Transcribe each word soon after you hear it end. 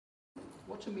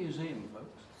What's a museum,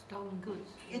 folks? Stolen goods.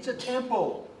 It's a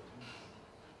temple.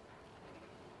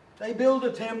 They build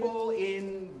a temple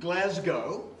in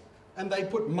Glasgow and they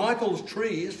put Michael's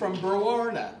trees from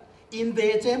Brewarna in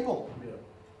their temple.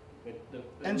 Yeah.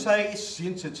 And say,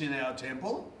 since it's in our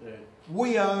temple, yeah.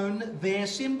 we own their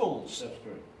symbols. That's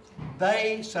correct.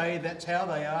 They say that's how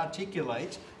they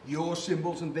articulate your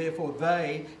symbols and therefore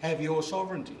they have your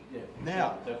sovereignty. Yeah.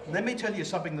 Now, That's right. let me tell you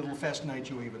something that will fascinate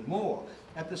you even more.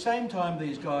 At the same time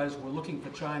these guys were looking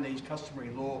for Chinese customary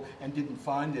law and didn't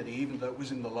find any, even though it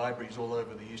was in the libraries all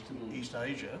over the East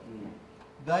Asia,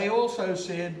 they also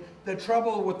said the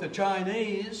trouble with the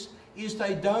Chinese is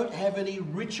they don't have any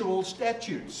ritual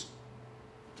statutes.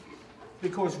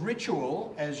 Because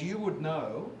ritual, as you would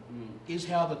know, is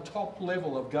how the top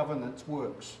level of governance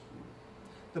works.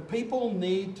 The people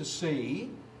need to see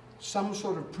some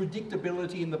sort of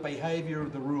predictability in the behaviour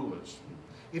of the rulers.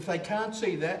 If they can't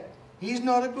see that, he's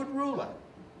not a good ruler.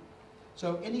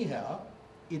 So anyhow,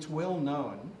 it's well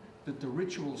known that the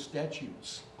ritual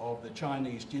statutes of the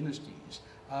Chinese dynasties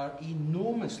are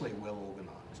enormously well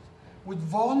organised, with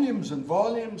volumes and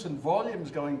volumes and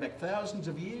volumes going back thousands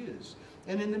of years.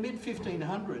 And in the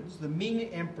mid-1500s, the Ming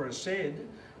Emperor said,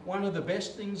 one of the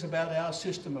best things about our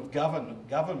system of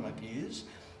government is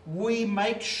we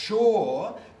make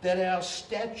sure that our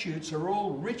statutes are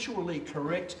all ritually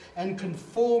correct and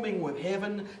conforming with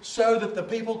heaven so that the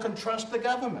people can trust the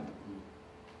government.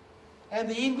 And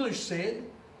the English said,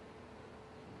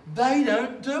 they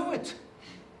don't do it.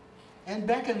 And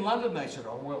back in London they said,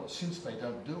 oh well, since they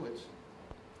don't do it,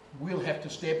 we'll have to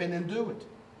step in and do it.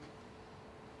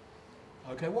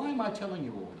 Okay, why am I telling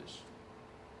you all this?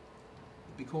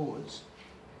 Because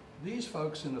these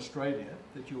folks in Australia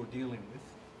that you're dealing with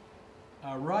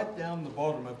are right down the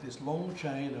bottom of this long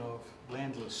chain of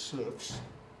landless serfs.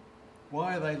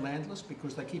 Why are they landless?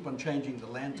 Because they keep on changing the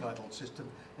land title system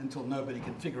until nobody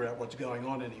can figure out what's going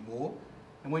on anymore.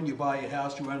 And when you buy your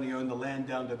house, you only own the land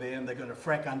down to there and they're going to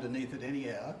frack underneath it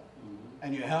anyhow.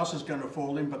 And your house is going to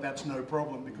fall in, but that's no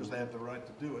problem because they have the right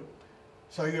to do it.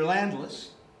 So you're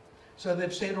landless. So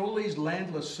they've sent all these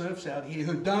landless serfs out here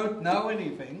who don't know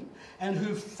anything and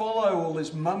who follow all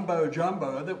this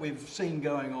mumbo-jumbo that we've seen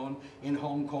going on in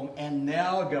Hong Kong and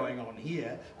now going on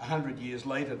here, 100 years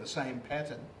later, the same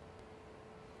pattern.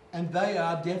 And they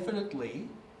are definitely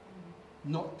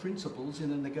not principals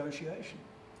in a negotiation.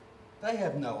 They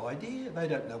have no idea. They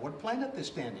don't know what planet they're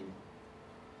standing on.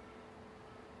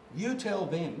 You tell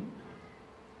them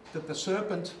that the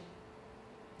serpent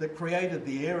that created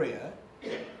the area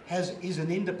is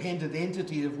an independent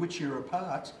entity of which you're a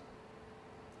part,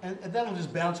 and that'll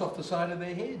just bounce off the side of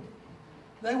their head.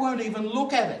 They won't even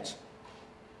look at it.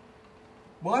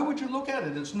 Why would you look at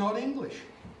it? It's not English.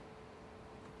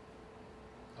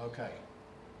 Okay,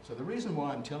 so the reason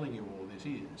why I'm telling you all this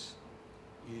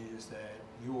is that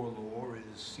your law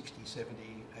is 60, 70,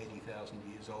 80,000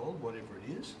 years old, whatever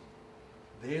it is.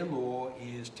 Their law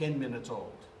is 10 minutes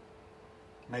old,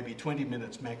 maybe 20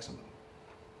 minutes maximum.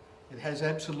 It has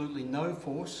absolutely no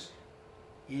force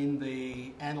in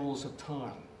the annals of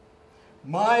time.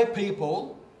 My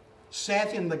people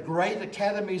sat in the great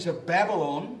academies of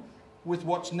Babylon with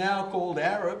what's now called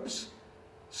Arabs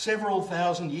several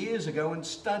thousand years ago and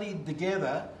studied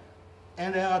together,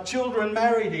 and our children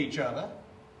married each other,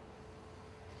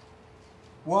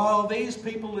 while these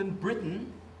people in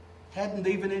Britain hadn't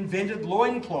even invented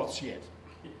loincloths yet.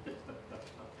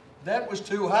 That was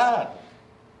too hard.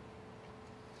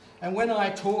 And when I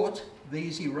taught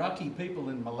these Iraqi people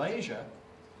in Malaysia,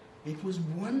 it was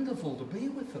wonderful to be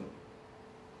with them.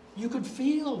 You could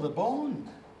feel the bond.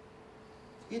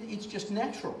 It's just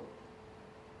natural.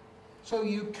 So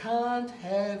you can't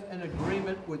have an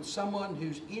agreement with someone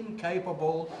who's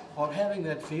incapable of having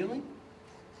that feeling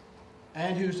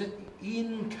and who's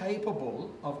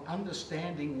incapable of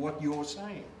understanding what you're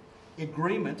saying.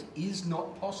 Agreement is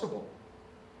not possible.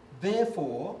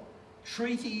 Therefore,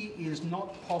 treaty is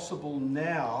not possible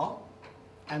now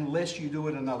unless you do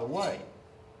it another way.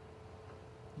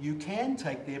 You can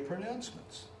take their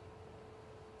pronouncements,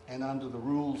 and under the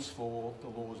rules for the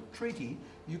laws of treaty,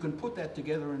 you can put that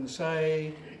together and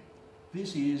say,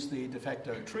 this is the de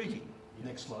facto treaty.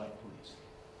 Next slide, please.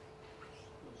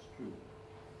 That's true.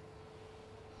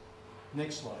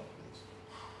 Next slide, please.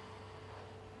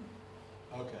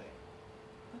 Okay.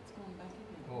 That's going back,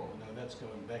 isn't it? Oh, no, that's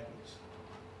going backwards.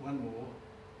 One more.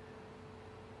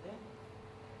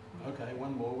 Yeah. Okay,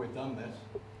 one more, we've done that.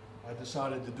 I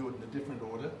decided to do it in a different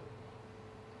order.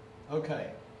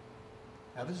 Okay,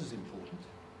 now this is important.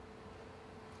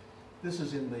 This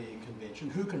is in the convention.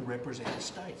 Who can represent a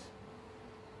state?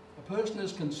 A person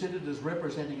is considered as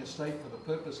representing a state for the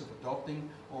purpose of adopting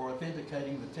or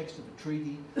authenticating the text of a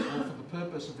treaty, or for the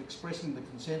purpose of expressing the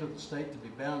consent of the state to be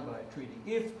bound by a treaty,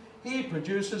 if he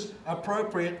produces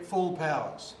appropriate full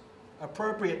powers.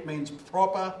 Appropriate means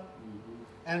proper,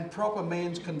 and proper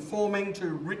means conforming to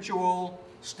ritual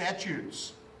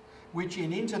statutes, which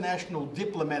in international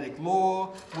diplomatic law,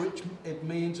 which it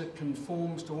means it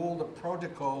conforms to all the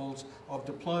protocols of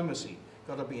diplomacy.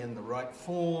 Got to be in the right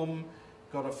form,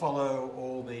 got to follow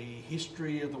all the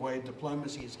history of the way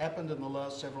diplomacy has happened in the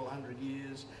last several hundred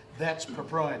years. That's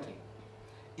propriety.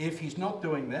 If he's not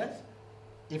doing that,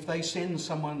 if they send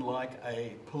someone like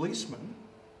a policeman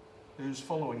who's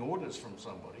following orders from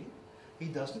somebody, he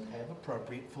doesn't have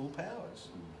appropriate full powers.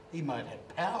 He might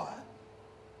have power,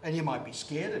 and you might be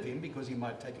scared of him because he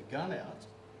might take a gun out.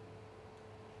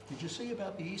 Did you see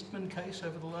about the Eastman case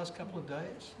over the last couple of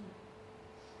days?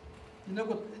 You know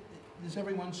what, has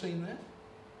everyone seen that?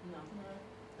 No.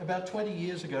 About 20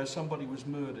 years ago, somebody was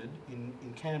murdered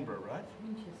in Canberra, right?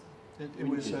 It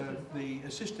was the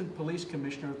Assistant Police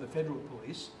Commissioner of the Federal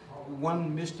Police,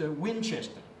 one Mr.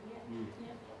 Winchester.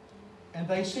 And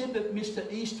they said that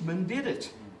Mr. Eastman did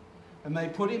it. And they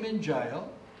put him in jail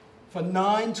for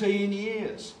 19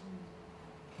 years.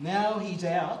 Now he's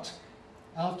out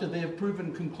after they've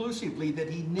proven conclusively that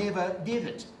he never did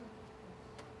it.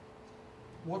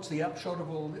 What's the upshot of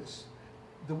all this?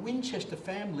 The Winchester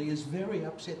family is very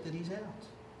upset that he's out.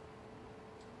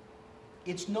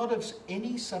 It's not of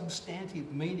any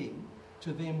substantive meaning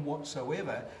to them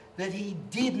whatsoever that he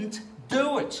didn't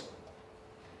do it.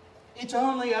 It's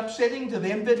only upsetting to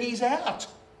them that he's out.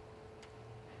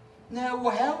 Now,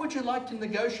 how would you like to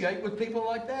negotiate with people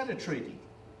like that, a treaty?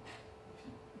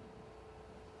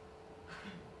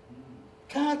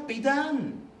 Can't be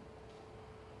done.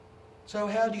 So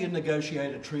how do you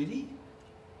negotiate a treaty?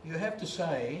 You have to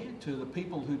say to the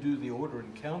people who do the Order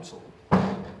in Council,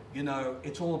 you know,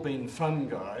 it's all been fun,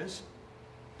 guys,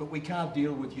 but we can't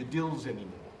deal with your dills anymore.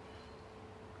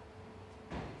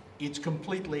 It's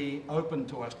completely open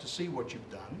to us to see what you've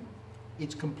done.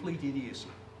 It's complete idiocy.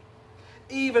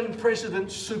 Even President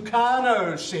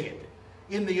Sukarno said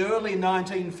in the early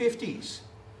 1950s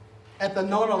at the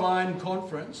non-aligned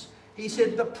conference, he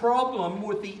said the problem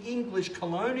with the English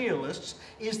colonialists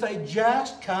is they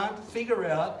just can't figure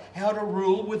out how to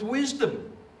rule with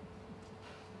wisdom.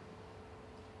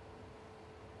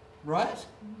 Right?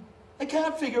 They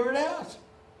can't figure it out.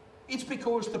 It's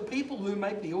because the people who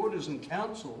make the orders in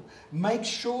council make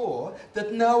sure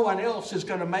that no one else is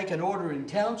going to make an order in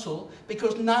council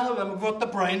because none of them have got the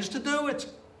brains to do it.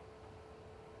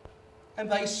 And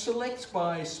they select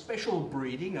by special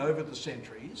breeding over the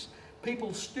centuries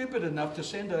people stupid enough to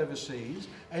send overseas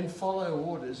and follow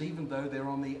orders even though they're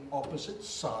on the opposite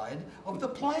side of the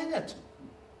planet.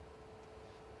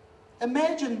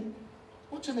 Imagine,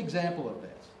 what's an example of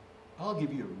that? I'll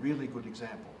give you a really good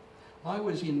example. I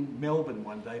was in Melbourne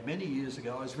one day, many years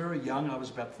ago. I was very young, I was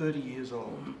about 30 years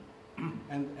old.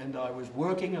 And I was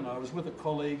working and I was with a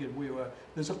colleague and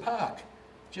there's a park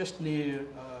just near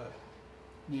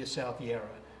South Yarra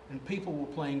and people were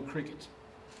playing cricket.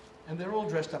 And they're all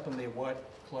dressed up in their white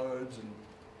clothes and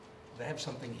they have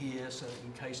something here so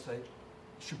in case they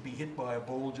should be hit by a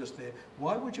ball just there.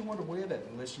 Why would you want to wear that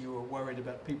unless you were worried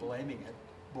about people aiming at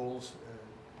balls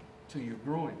to your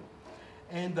groin?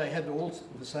 And they had all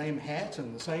the same hat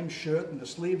and the same shirt and the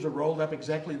sleeves are rolled up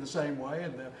exactly the same way.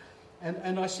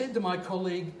 And I said to my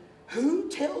colleague, who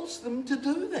tells them to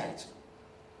do that?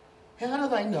 How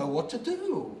do they know what to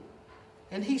do?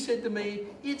 And he said to me,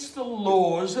 it's the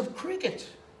laws of cricket.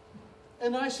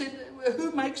 And I said,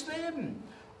 who makes them?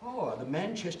 Oh, the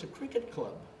Manchester Cricket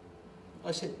Club.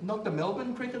 I said, not the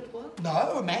Melbourne Cricket Club?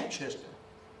 No, Manchester.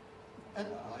 And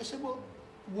I said, well,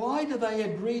 why do they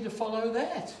agree to follow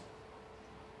that?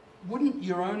 Wouldn't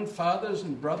your own fathers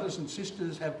and brothers and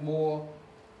sisters have more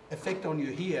effect on you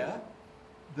here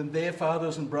than their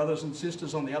fathers and brothers and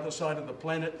sisters on the other side of the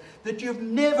planet that you've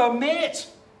never met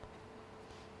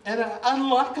and are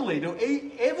unlikely to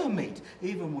ever meet?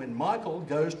 Even when Michael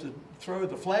goes to throw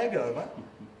the flag over,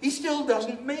 he still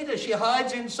doesn't meet her. She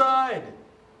hides inside.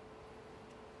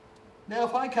 Now,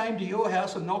 if I came to your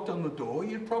house and knocked on the door,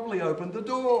 you'd probably open the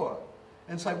door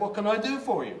and say, what can I do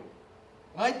for you?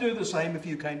 I'd do the same if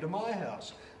you came to my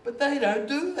house. But they don't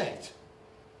do that.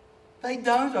 They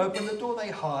don't open the door, they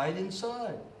hide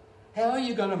inside. How are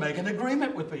you going to make an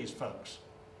agreement with these folks?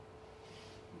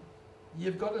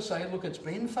 You've got to say, look, it's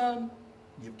been fun.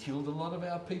 You've killed a lot of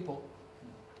our people.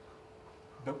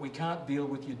 But we can't deal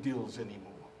with your dills anymore.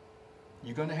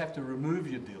 You're going to have to remove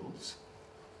your dills.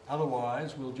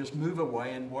 Otherwise, we'll just move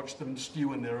away and watch them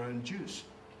stew in their own juice.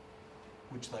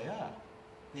 which they are.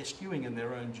 They're stewing in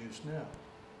their own juice now.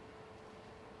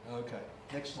 Okay,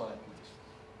 next slide, please.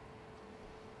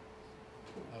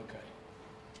 Okay.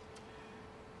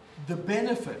 The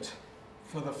benefit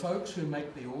for the folks who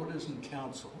make the orders and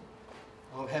council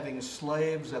of having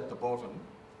slaves at the bottom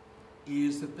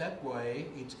is that way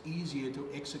it's easier to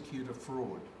execute a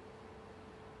fraud.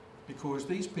 Because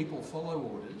these people follow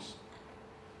orders.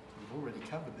 We've already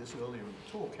covered this earlier in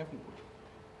the talk, haven't we?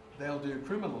 They'll do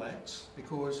criminal acts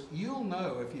because you'll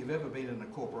know if you've ever been in a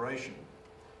corporation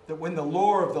that when the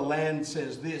law of the land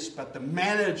says this, but the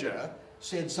manager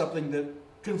said something that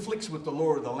conflicts with the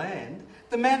law of the land,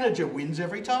 the manager wins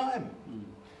every time.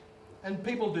 And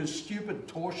people do stupid,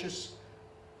 tortious,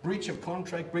 breach of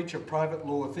contract, breach of private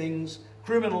law things,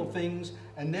 criminal things,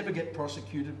 and never get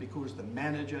prosecuted because the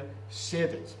manager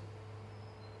said it.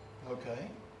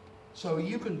 Okay? So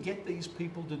you can get these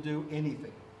people to do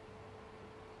anything.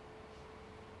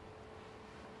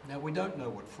 Now, we don't know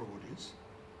what fraud is.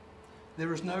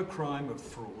 There is no crime of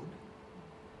fraud.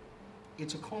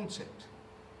 It's a concept.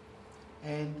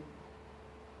 And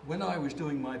when I was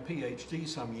doing my PhD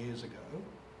some years ago,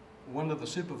 one of the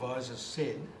supervisors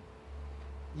said,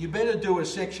 "You better do a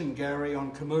section, Gary,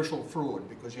 on commercial fraud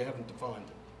because you haven't defined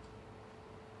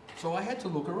it." So I had to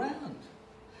look around.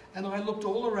 And I looked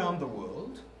all around the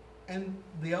world, and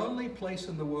the only place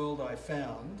in the world I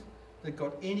found that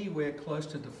got anywhere close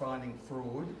to defining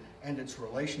fraud and its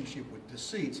relationship with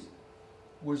deceit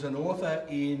was an author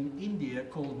in India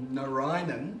called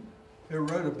Narayanan, who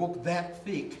wrote a book that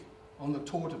thick on the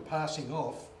tort of passing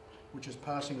off, which is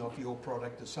passing off your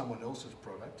product as someone else's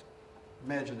product.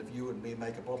 Imagine if you and me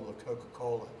make a bottle of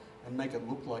Coca-Cola and make it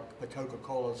look like the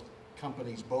Coca-Cola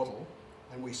company's bottle,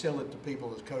 and we sell it to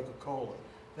people as Coca-Cola.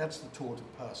 That's the tort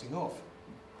of passing off.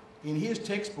 In his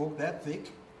textbook, that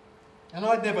thick, and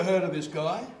I'd never heard of this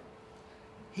guy,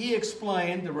 he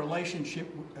explained the relationship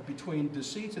between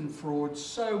deceit and fraud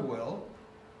so well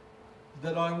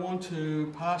that I want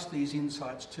to pass these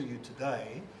insights to you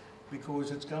today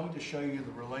because it's going to show you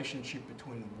the relationship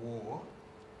between war,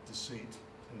 deceit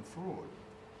and fraud.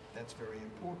 That's very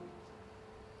important.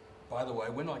 By the way,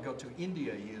 when I got to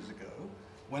India years ago,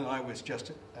 when I was just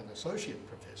an associate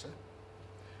professor,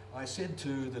 I said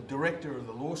to the director of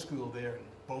the law school there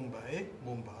in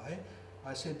Mumbai,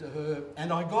 I said to her,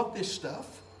 "And I got this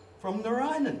stuff from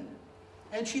Narayanan."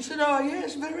 And she said, "Oh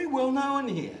yes, very well known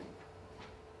here.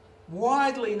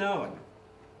 Widely known,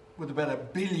 with about 1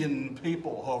 billion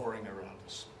people hovering around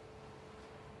us."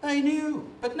 They knew,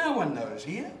 but no one knows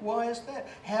here. Why is that?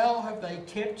 How have they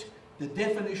kept the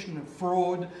definition of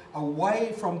fraud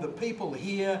away from the people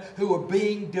here who are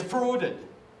being defrauded?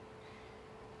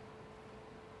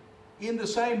 In the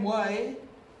same way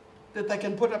that they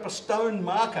can put up a stone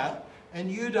marker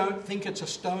and you don't think it's a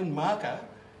stone marker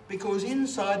because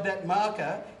inside that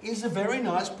marker is a very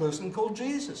nice person called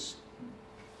Jesus.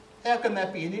 How can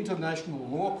that be an international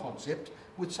law concept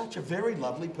with such a very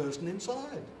lovely person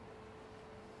inside?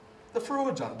 The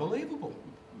fraud's unbelievable.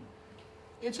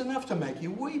 It's enough to make you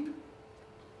weep.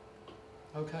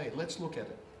 Okay, let's look at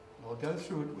it. I'll go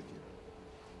through it with you.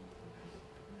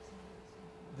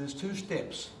 There's 2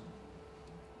 steps.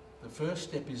 The first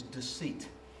step is deceit.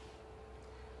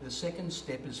 The second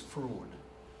step is fraud.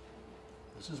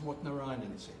 This is what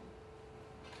Narayanan said.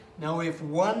 Now, if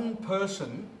one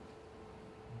person,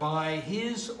 by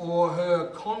his or her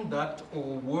conduct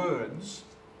or words,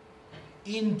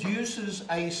 induces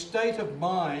a state of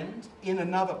mind in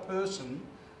another person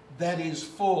that is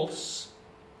false,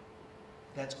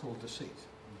 that's called deceit.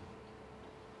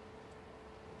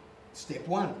 Step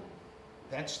 1.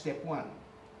 That's step 1.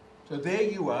 So there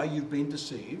you are, you've been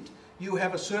deceived. You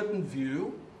have a certain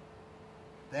view.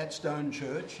 That stone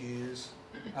church is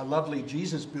a lovely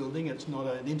Jesus building. It's not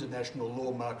an international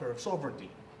law marker of sovereignty.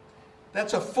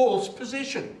 That's a false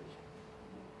position.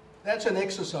 That's an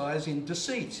exercise in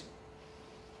deceit.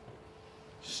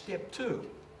 Step 2.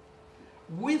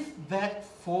 With that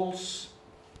false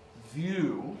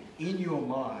view in your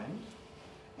mind,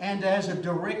 and as a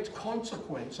direct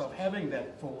consequence of having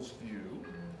that false view,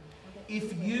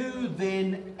 if you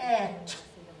then act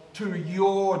to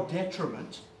your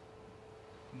detriment,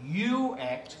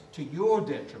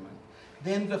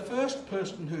 then the first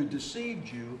person who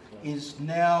deceived you is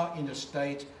now in a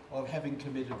state of having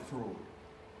committed fraud.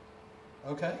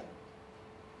 Okay?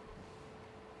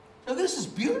 So this is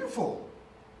beautiful,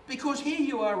 because here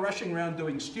you are rushing around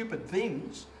doing stupid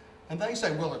things, and they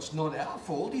say, well, it's not our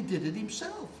fault, he did it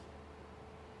himself.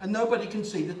 And nobody can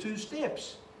see the 2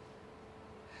 steps.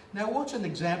 Now, what's an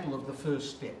example of the first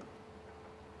step?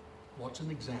 What's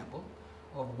an example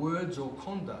of words or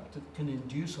conduct that can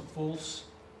induce a false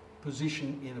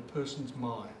position in a person's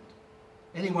mind.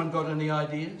 Anyone got any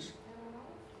ideas?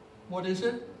 What is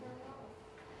it?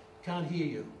 Can't hear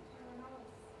you.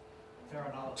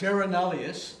 Terra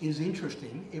nullius is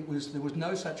interesting. There was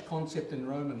no such concept in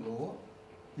Roman law.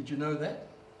 Did you know that?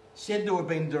 Said to have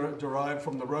been derived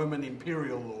from the Roman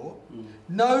imperial law.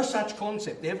 No such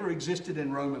concept ever existed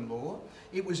in Roman law.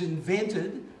 It was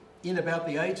invented in about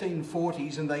the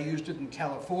 1840s, and they used it in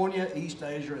California, East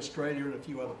Asia, Australia, and a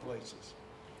few other places.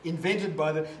 Invented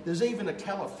by there's even a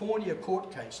California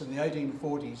court case in the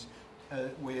 1840s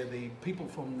where the people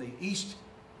from the east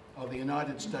of the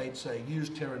United States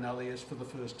used terra nullius for the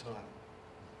first time.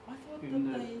 I thought that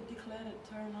they declared it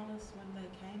terra nullius when they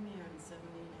came here in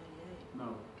 1788.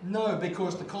 No. No,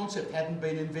 because the concept hadn't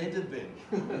been invented then.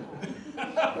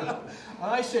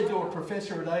 I said to a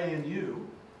professor at ANU,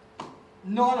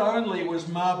 not only was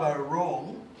Mabo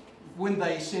wrong when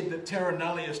they said that terra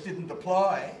nullius didn't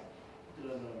apply,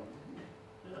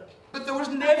 but there was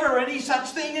never any such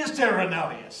thing as terra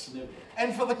nullius. Never.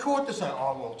 And for the court to say,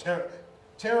 oh, well,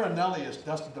 terra nullius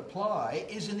doesn't apply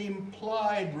is an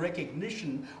implied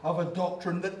recognition of a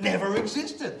doctrine that never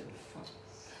existed.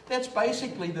 That's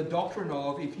basically the doctrine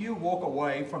of, if you walk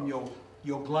away from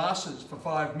your glasses for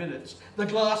 5 minutes, the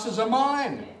glasses are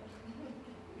mine.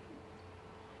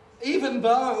 Even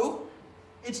though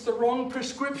it's the wrong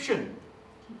prescription.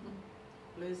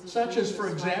 Such as, for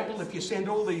example, if you send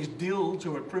all these dills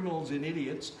who are criminals and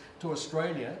idiots to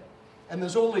Australia, and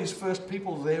there's all these first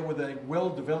people there with a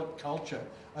well-developed culture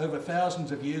over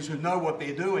thousands of years who know what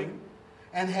they're doing,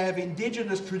 and have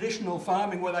indigenous traditional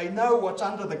farming where they know what's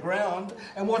under the ground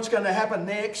and what's going to happen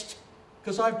next,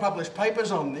 because I've published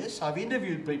papers on this, I've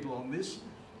interviewed people on this.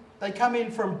 They come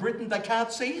in from Britain, they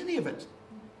can't see any of it.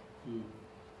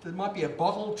 There might be a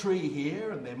bottle tree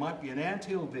here and there might be an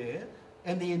anthill there,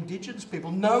 and the indigenous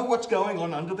people know what's going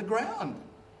on under the ground.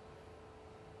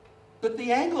 But the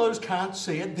Anglos can't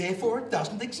see it, therefore it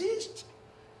doesn't exist.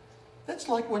 That's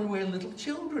like when we're little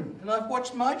children, and I've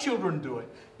watched my children do it.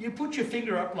 You put your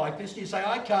finger up like this and you say,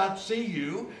 I can't see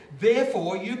you,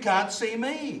 therefore you can't see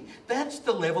me. That's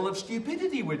the level of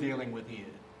stupidity we're dealing with here.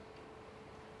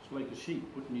 It's like a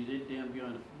sheep putting his head down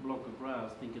behind a block of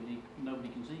grass thinking nobody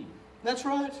can see him. That's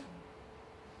right.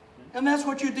 And that's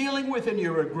what you're dealing with in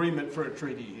your agreement for a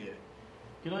treaty here.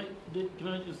 Can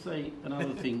I just say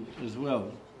another thing as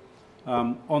well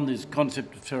on this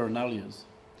concept of terra nullius?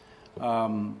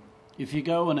 If you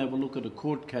go and have a look at a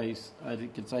court case, I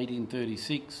think it's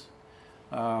 1836,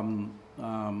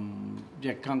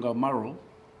 Jack Congo Murrell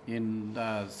in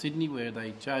Sydney, where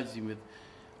they charged him with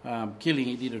killing.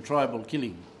 He did a tribal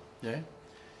killing, yeah,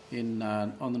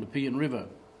 on the Nepean River,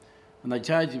 and they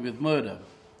charged him with murder.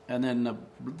 And then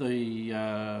the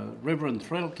Reverend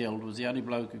Threlkeld was the only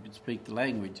bloke who could speak the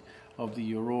language of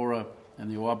the Aurora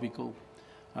and the Awabakal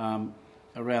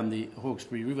around the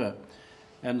Hawkesbury River.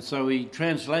 And so he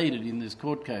translated in this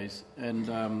court case, and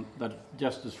that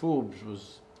Justice Forbes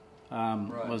was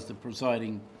the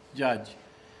presiding judge.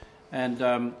 And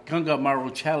Congo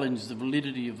Murrell challenged the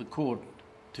validity of the court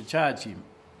to charge him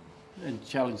and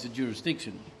challenged the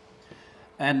jurisdiction.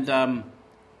 And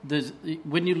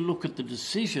when you look at the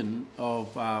decision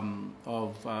of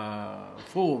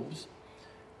Forbes,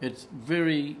 it's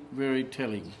very, very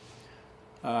telling,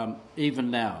 even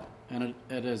now, and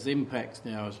it has impacts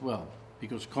now as well,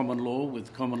 because common law,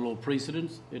 with common law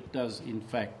precedents, it does in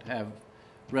fact have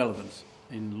relevance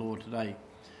in law today.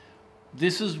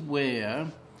 This is where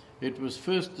it was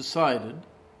first decided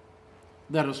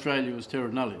that Australia was terra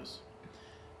nullius.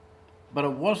 But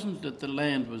it wasn't that the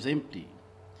land was empty.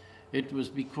 It was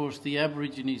because the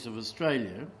Aborigines of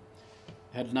Australia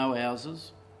had no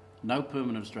houses, no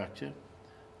permanent structure,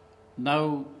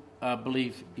 no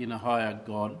belief in a higher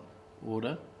God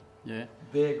order. Yeah,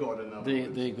 Their God, in other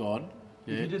words. Their God.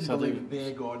 Yeah. If you didn't believe in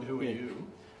their God, who are you?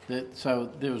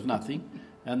 So there was nothing.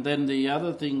 And then the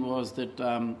other thing was that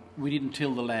we didn't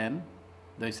till the land.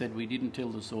 They said we didn't till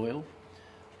the soil,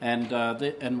 and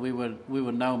we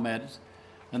were nomads,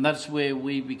 and that's where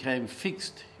we became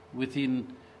fixed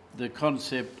within the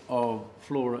concept of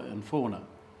flora and fauna,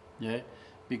 yeah,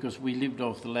 because we lived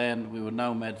off the land, we were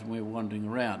nomads, and we were wandering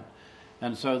around.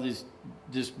 And so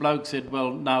this bloke said,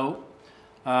 well, no,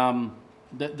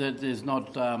 that there's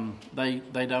not,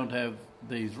 they don't have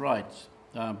these rights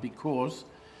because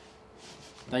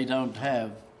they don't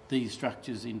have these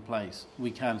structures in place.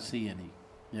 We can't see any.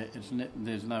 Yeah,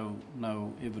 there's no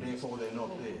evidence. Therefore, they're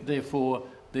not there. Therefore,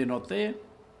 they're not there,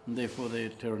 and therefore they're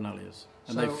terra nullius.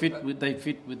 And so, they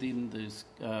fit within this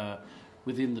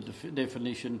within the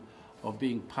definition of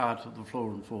being part of the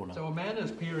flora and fauna. So a man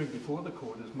is appearing before the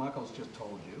court, as Michael's just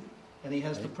told you, and he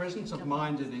has the presence of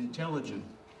mind and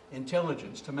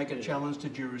intelligence to make a challenge to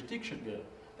jurisdiction. Yeah.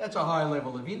 That's a high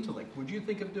level of intellect. Would you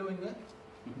think of doing that?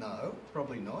 No,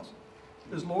 probably not.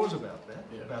 There's laws about that,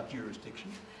 about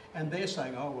jurisdiction. And they're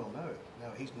saying, oh, well,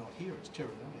 no, he's not here, it's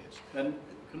terrorillious. And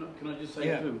can I just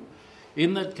say too,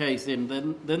 in that case then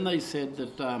they said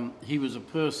that he was a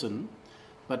person,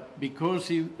 but because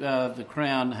the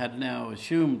Crown had now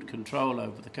assumed control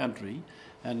over the country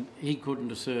and he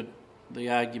couldn't assert the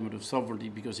argument of sovereignty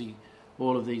because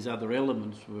all of these other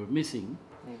elements were missing,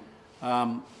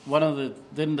 then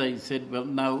they said, well,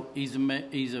 no, he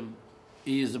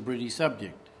is a British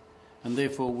subject and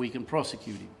therefore we can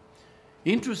prosecute him.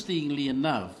 Interestingly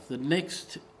enough, the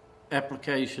next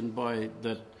application by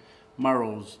that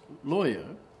Murrell's lawyer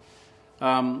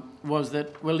was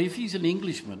that, well, if he's an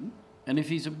Englishman and if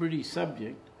he's a British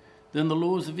subject, then the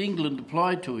laws of England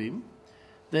apply to him,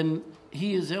 then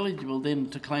he is eligible then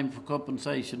to claim for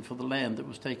compensation for the land that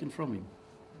was taken from him.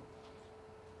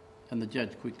 And the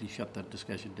judge quickly shut that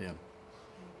discussion down.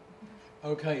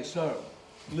 Okay, so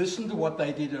listen to what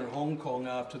they did in Hong Kong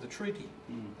after the treaty.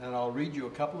 And I'll read you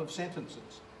a couple of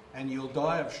sentences and you'll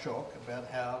die of shock about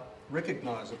how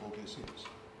recognisable this is.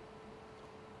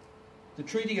 The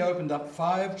treaty opened up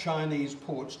 5 Chinese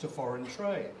ports to foreign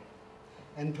trade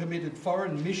and permitted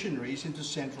foreign missionaries into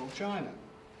central China.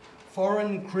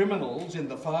 Foreign criminals in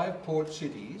the 5 port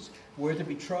cities were to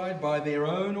be tried by their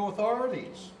own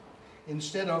authorities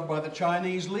instead of by the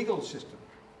Chinese legal system.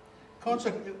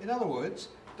 In other words,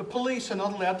 the police are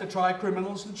not allowed to try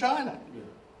criminals in China.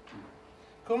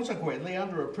 Consequently,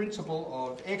 under a principle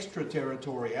of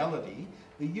extraterritoriality,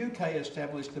 the UK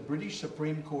established the British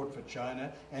Supreme Court for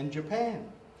China and Japan.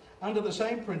 Under the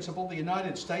same principle, the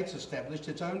United States established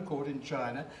its own court in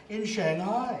China, in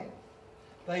Shanghai.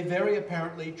 They very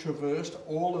apparently traversed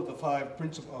all of the 5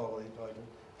 principles. Oh, I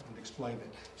haven't explained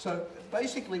it. So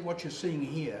basically what you're seeing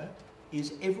here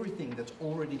is everything that's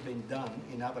already been done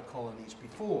in other colonies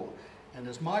before. And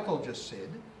as Michael just said,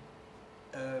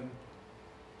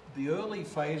 the early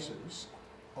phases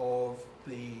of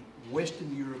the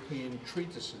Western European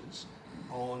treatises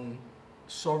on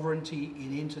sovereignty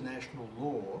in international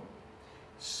law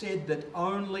said that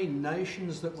only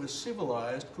nations that were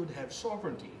civilized could have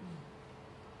sovereignty.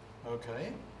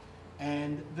 Okay?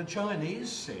 And the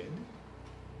Chinese said,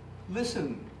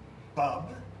 listen,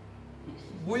 bub,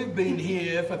 we've been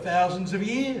here for thousands of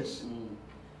years.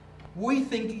 We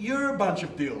think you're a bunch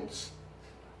of dills.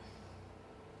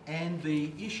 And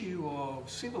the issue of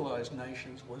civilized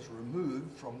nations was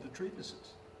removed from the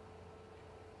treatises.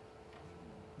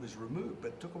 It was removed, but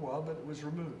it took a while, but it was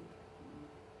removed.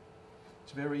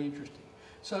 It's very interesting.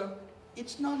 So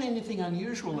it's not anything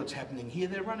unusual that's happening here.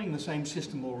 They're running the same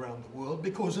system all around the world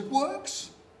because it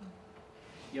works.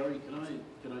 Gary,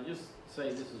 can I just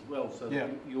say this as well so that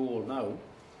you all know?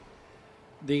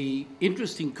 The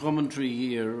interesting commentary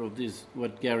here of this,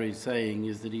 what Gary's saying,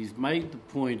 is that he's made the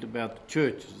point about the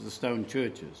churches, the stone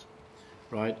churches,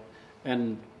 right?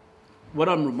 And what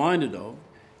I'm reminded of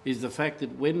is the fact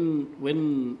that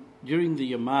when during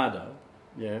the Armada,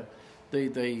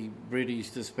 the British,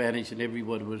 the Spanish and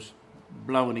everybody was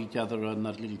blowing each other on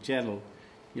that little channel,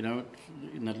 you know,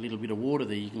 in that little bit of water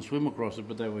there, you can swim across it,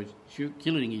 but they were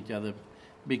killing each other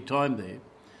big time there.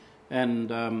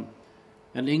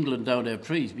 And England don't have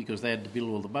trees because they had to build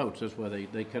all the boats. That's why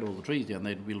they cut all the trees down. They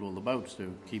had to build all the boats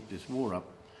to keep this war up.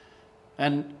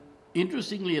 And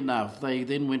interestingly enough, they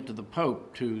then went to the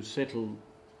Pope to settle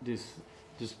this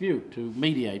dispute, to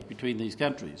mediate between these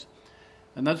countries.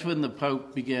 And that's when the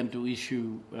Pope began to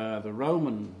issue, the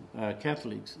Roman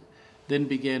Catholics then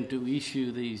began to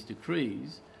issue these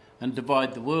decrees and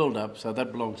divide the world up. So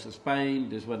that belongs to Spain,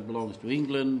 this one belongs to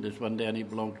England, this one down here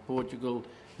belongs to Portugal,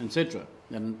 etc.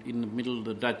 And in the middle,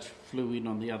 the Dutch flew in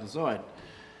on the other side.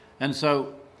 And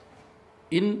so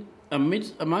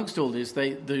amongst all this,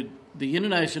 the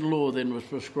international law then was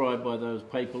prescribed by those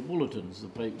papal bulletins.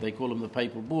 They call them the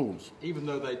papal bulls. Even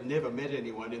though they'd never met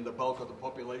anyone in the bulk of the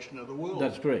population of the world.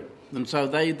 That's correct. And so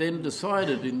they then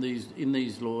decided in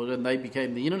these laws, and they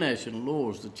became the international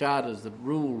laws, the charters that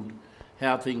ruled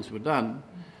how things were done.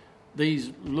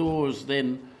 These laws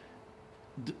then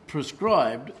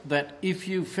prescribed that if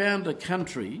you found a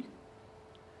country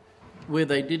where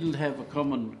they didn't have a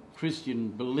common Christian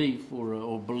belief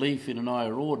or belief in an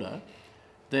higher order,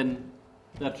 then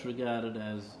that's regarded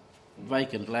as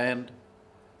vacant land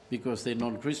because they're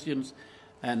non-Christians,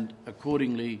 and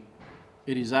accordingly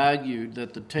it is argued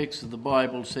that the text of the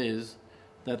Bible says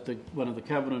that one of the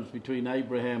covenants between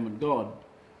Abraham and God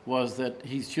was that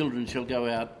his children shall go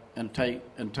out and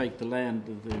take the land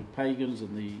of the pagans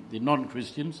and the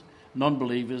non-Christians,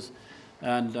 non-believers,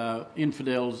 and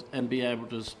infidels and be able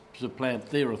to supplant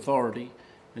their authority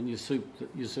and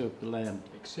usurp the land.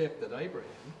 Except that Abraham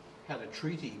had a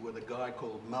treaty with a guy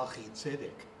called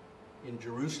Melchizedek in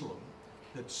Jerusalem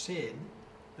that said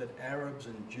that Arabs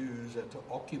and Jews are to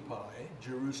occupy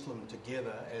Jerusalem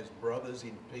together as brothers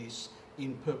in peace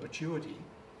in perpetuity.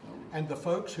 And the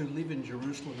folks who live in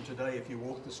Jerusalem today, if you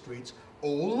walk the streets,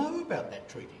 all know about that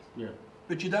treaty. Yeah.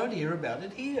 But you don't hear about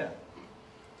it here.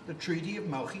 The Treaty of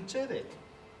Melchizedek.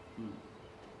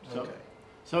 Okay.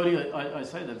 So anyway, I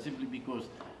say that simply because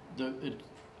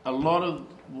a lot of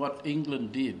what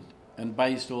England did and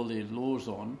based all their laws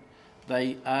on,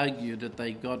 they argued that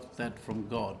they got that from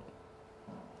God.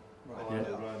 Right. By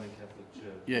the Roman Catholic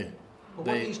Church. Yeah. But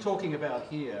what he's talking about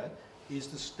here is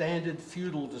the standard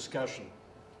feudal discussion.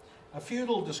 A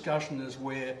feudal discussion is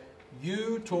where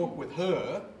you talk with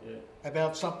her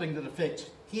about something that affects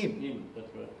him.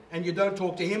 That's right. And you don't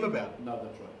talk to him about it. No,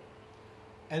 that's right.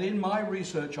 And in my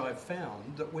research, I've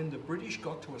found that when the British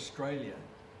got to Australia,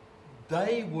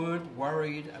 they weren't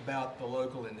worried about the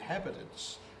local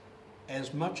inhabitants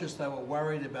as much as they were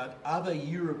worried about other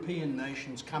European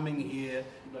nations coming here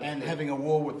and having a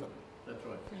war with them. That's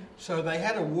right. Yeah. So they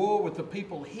had a war with the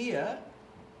people here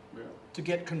to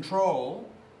get control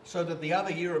so that the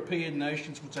other European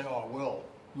nations would say, oh, well,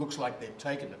 looks like they've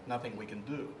taken it, nothing we can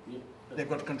do. Yeah. They've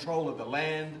got control of the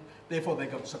land, therefore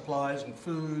they've got supplies and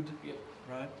food,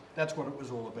 right? That's what it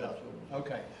was all about.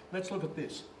 Okay, let's look at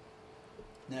this.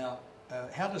 Now,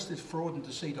 how does this fraud and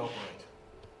deceit operate?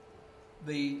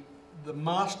 The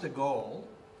master goal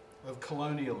of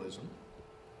colonialism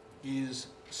is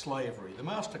slavery. The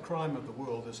master crime of the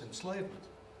world is enslavement,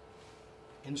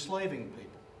 enslaving people.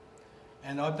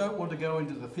 And I don't want to go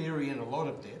into the theory in a lot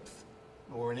of depth,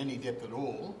 or in any depth at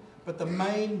all, but the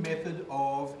main method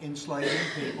of enslaving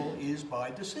people is by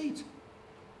deceit.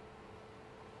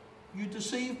 You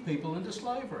deceive people into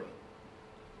slavery.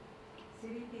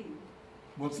 CDP.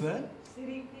 What's that?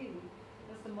 CDP.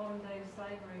 That's the modern day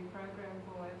slavery program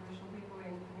for Aboriginal people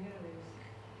in communities.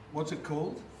 What's it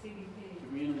called? CDP.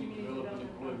 Community Development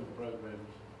Employment Programs.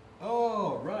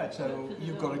 Oh, right, so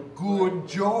you've got a good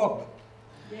job.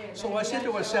 Yeah, So I said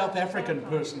to a South African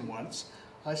person once,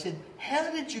 I said,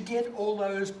 how did you get all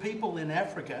those people in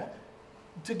Africa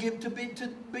to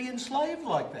be enslaved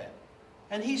like that?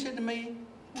 And he said to me,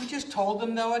 we just told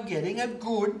them they were getting a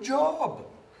good job.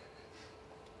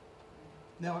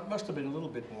 Now, it must have been a little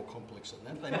bit more complex than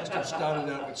that. They must have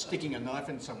started out with sticking a knife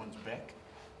in someone's back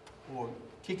or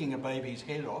kicking a baby's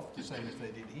head off, the same as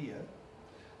they did here.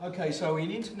 Okay, so in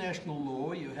international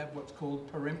law, you have what's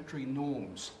called peremptory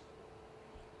norms.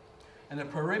 And a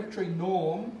peremptory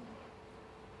norm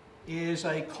is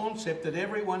a concept that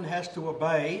everyone has to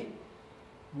obey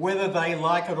whether they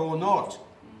like it or not.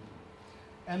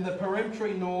 And the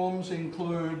peremptory norms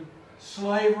include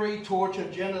slavery, torture,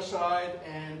 genocide,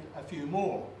 and a few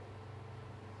more.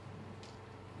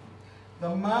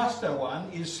 The master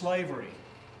one is slavery.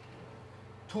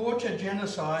 Torture,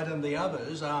 genocide, and the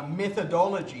others are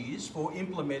methodologies for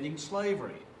implementing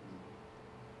slavery.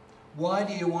 Why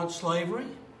do you want slavery?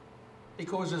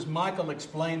 Because, as Michael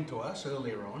explained to us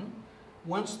earlier on,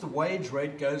 once the wage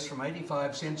rate goes from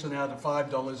 85 cents an hour to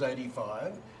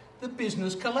 $5.85, the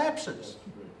business collapses.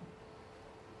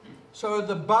 So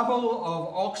the bubble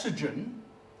of oxygen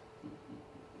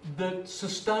that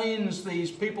sustains these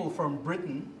people from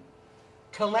Britain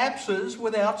collapses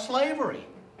without slavery.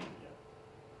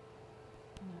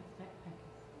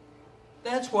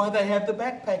 That's why they have the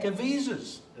backpacker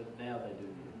visas. Now they do.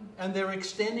 And they're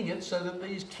extending it so that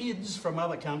these kids from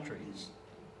other countries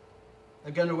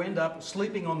are going to end up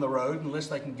sleeping on the road unless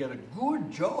they can get a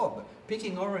good job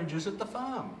picking oranges at the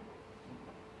farm.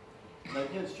 They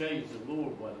just changed the law,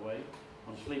 by the way,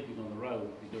 on sleeping on the road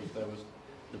because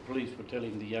the police were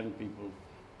telling the young people,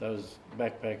 those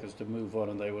backpackers, to move on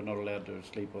and they were not allowed to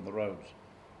sleep on the roads.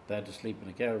 They had to sleep in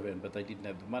a caravan, but they didn't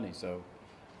have the money, so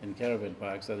in caravan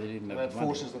parks, so they didn't have the money. That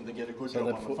forces them to get a good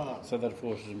job on the farm. So that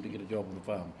forces them to get a job on the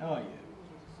farm. Oh, yeah.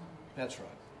 That's right.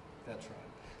 That's right.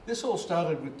 This all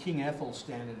started with King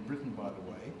Athelstan in Britain, by the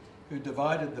way, who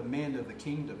divided the men of the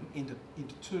kingdom into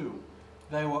two.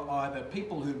 They were either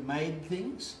people who made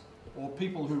things or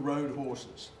people who rode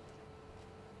horses.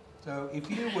 So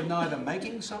if you were neither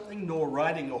making something nor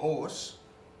riding a horse,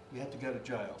 you had to go to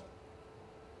jail.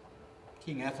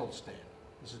 King Athelstan.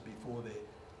 This is before their...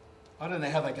 I don't know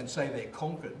how they can say they're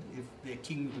conquered if their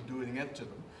kings were doing that to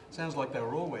them. Sounds like they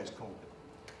were always conquered.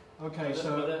 Okay,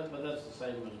 But that's the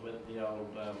same as with the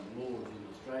old laws in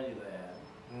Australia they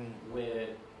had, where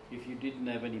if you didn't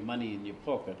have any money in your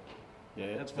pocket,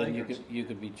 yeah, That's then vagrancy. you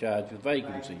could be charged with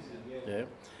vagrancy. Yeah.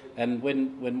 And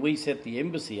when we set the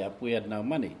embassy up, we had no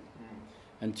money.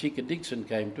 And Chica Dixon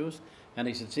came to us and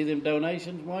he said, see them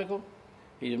donations, Michael?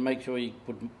 He didn't make sure he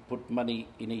put money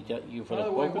in each you By fellas'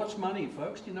 the way, pockets. what's money,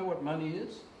 folks? Do you know what money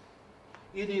is?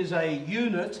 It is a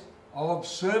unit of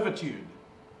servitude.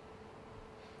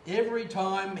 Every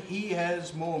time he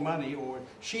has more money or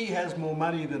she has more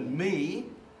money than me,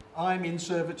 I'm in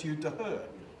servitude to her.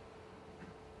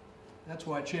 That's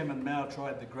why Chairman Mao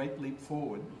tried the Great Leap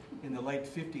Forward in the late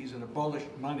 50s and abolished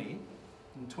money,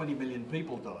 and 20 million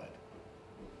people died.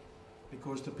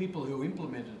 Because the people who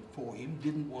implemented it for him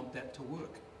didn't want that to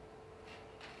work.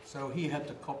 So he had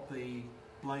to cop the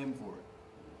blame for it.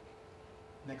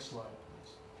 Next slide.